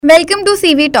Welcome to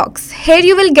CV Talks. Here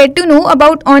you will get to know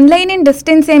about online and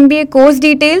distance MBA course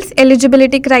details,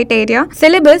 eligibility criteria,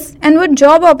 syllabus, and what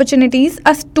job opportunities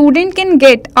a student can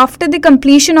get after the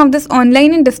completion of this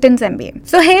online and distance MBA.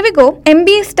 So here we go.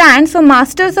 MBA stands for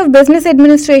Masters of Business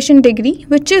Administration degree,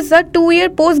 which is a 2-year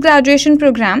post-graduation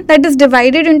program that is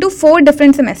divided into 4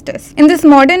 different semesters. In this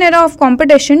modern era of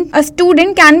competition, a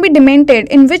student can be demented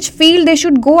in which field they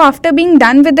should go after being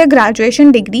done with their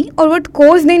graduation degree or what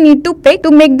course they need to pick to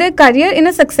make their career in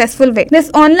a successful way. This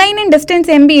online and distance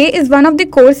MBA is one of the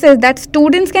courses that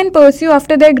students can pursue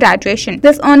after their graduation.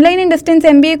 This online and distance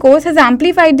MBA course has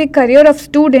amplified the career of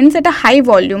students at a high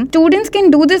volume. Students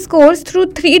can do this course through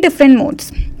 3 different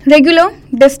modes: regular,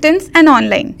 distance, and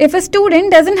online. If a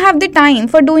student doesn't have the time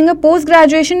for doing a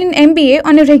post-graduation in MBA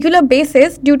on a regular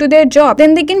basis due to their job,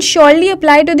 then they can surely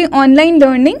apply to the online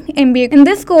learning MBA. In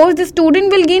this course, the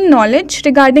student will gain knowledge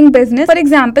regarding business. For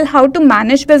example, how to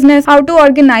manage business, how to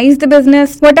organize the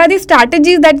business, what are the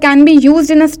strategies that can be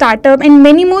used in a startup, and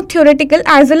many more theoretical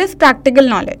as well as practical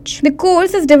knowledge. The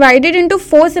course is divided into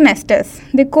 4 semesters.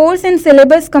 The course and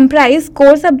syllabus comprise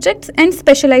core subjects and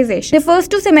specialization. The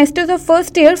first 2 semesters of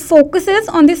first year focuses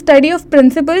on the study of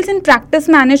principles in practice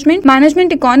management,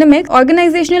 management economics,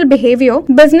 organizational behavior,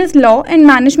 business law, and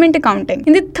management accounting.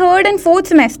 In the 3rd and 4th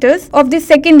semesters of the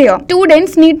second year,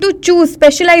 students need to choose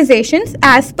specializations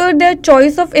as per their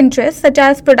choice of interest, such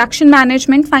as production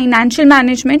management, financial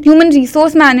management, human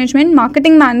resource management,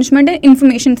 marketing management, and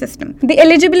information system. The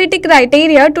eligibility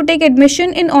criteria to take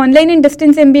admission in online and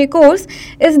distance MBA course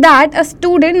is that a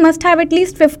student must have at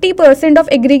least 50% of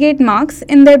aggregate marks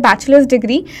in their bachelor's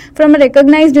degree from a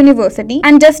recognized university,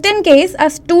 and just in case a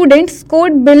student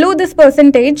scored below this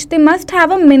percentage, they must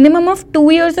have a minimum of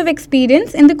 2 years of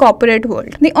experience in the corporate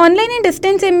world. The online and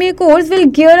distance MBA course will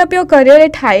gear up your career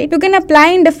at height. You can apply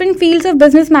in different fields of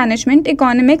business management,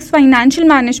 economics, financial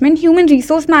management, human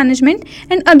resource management,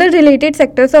 and other related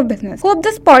sectors of business. Hope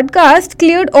this podcast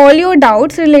cleared all your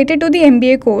doubts related to the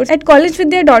MBA course. At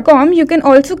collegevidya.com, you can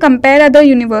also compare other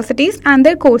universities and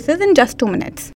their courses in just 2 minutes.